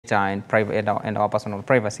data and private and our personal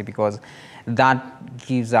privacy, because that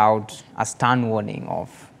gives out a stern warning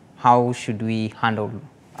of how should we handle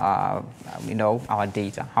our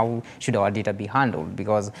data. How should our data be handled?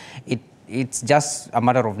 Because it's just a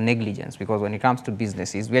matter of negligence. Because when it comes to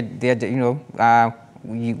businesses, you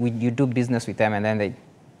do business with them, and then they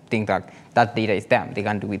think that data is them. They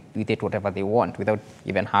can do with it whatever they want without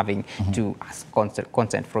even having to ask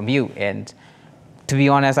consent from you. And to be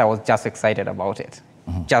honest, I was just excited about it.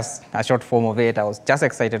 Just a short form of it. I was just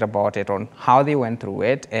excited about it on how they went through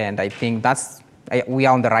it, and I think we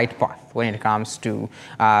are on the right path when it comes to,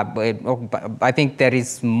 but I think there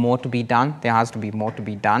is more to be done. There has to be more to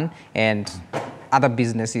be done, and other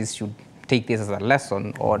businesses should take this as a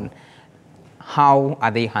lesson on how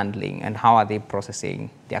are they handling and how are they processing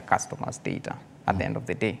their customers' data at the end of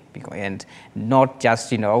the day. And not just,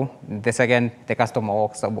 the second the customer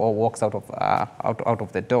walks out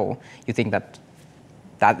of the door, you think that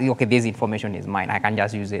okay, this information is mine. I can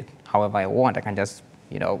just use it however I want. I can just,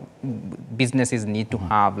 businesses need to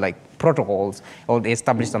have like protocols, or they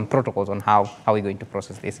establish some protocols on how we're going to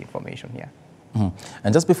process this information here.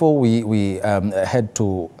 And just before we head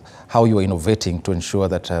to how you are innovating to ensure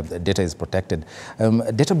that data is protected,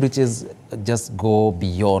 data breaches just go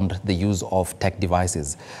beyond the use of tech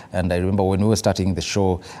devices. And I remember when we were starting the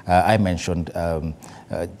show, I mentioned,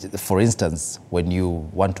 for instance, when you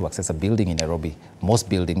want to access a building in Nairobi, most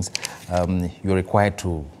buildings, you're required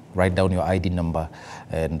to write down your ID number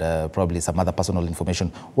and probably some other personal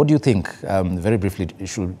information. What do you think, very briefly,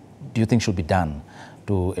 do you think should be done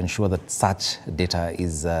to ensure that such data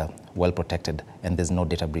is well protected and there's no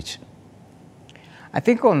data breach? I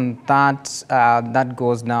think on that, that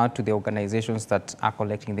goes now to the organizations that are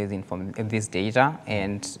collecting this data,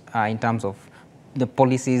 and in terms of the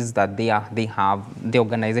policies that they have, the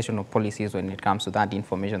organizational policies when it comes to that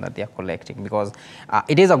information that they are collecting, because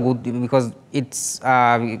it is a good, because it's,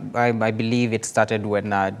 I believe it started when,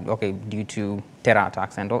 due to terror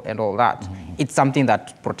attacks and all that. It's something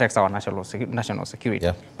that protects our national security.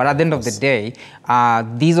 Yeah. But at the end of the day,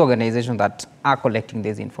 these organizations that are collecting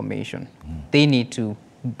this information, they need to,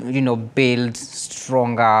 build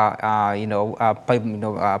stronger,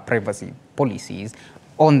 privacy policies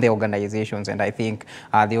on the organizations. And I think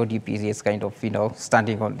the ODPC is kind of,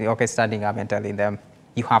 standing up and telling them,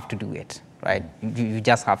 you have to do it, right? You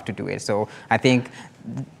just have to do it. So I think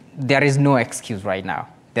there is no excuse right now.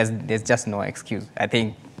 There's just no excuse. I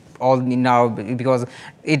think all now, because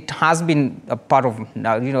it has been a part of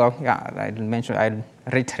now, I'll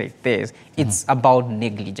reiterate this, it's about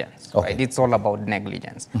negligence, right? It's all about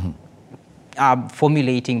negligence.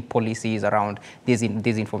 Formulating policies around this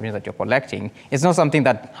information that you're collecting, it's not something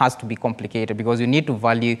that has to be complicated, because you need to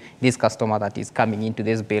value this customer that is coming into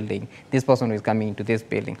this building, this person who is coming into this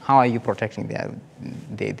building. How are you protecting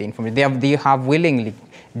the information? They have willingly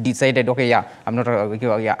decided, okay, yeah, I'm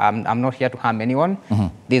not here to harm anyone.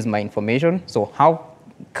 This is my information. So how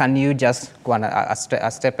can you just go on a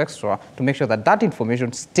step extra to make sure that that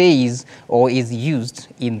information stays or is used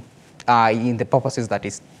in the purposes that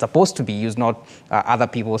is supposed to be used, not other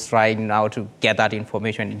people trying now to get that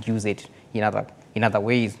information and use it in other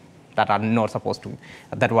ways that are not supposed to,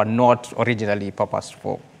 that were not originally purposed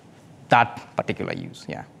for that particular use.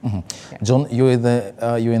 Yeah. Yeah. John, you're in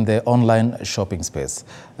the online shopping space.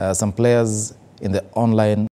 Some players in the online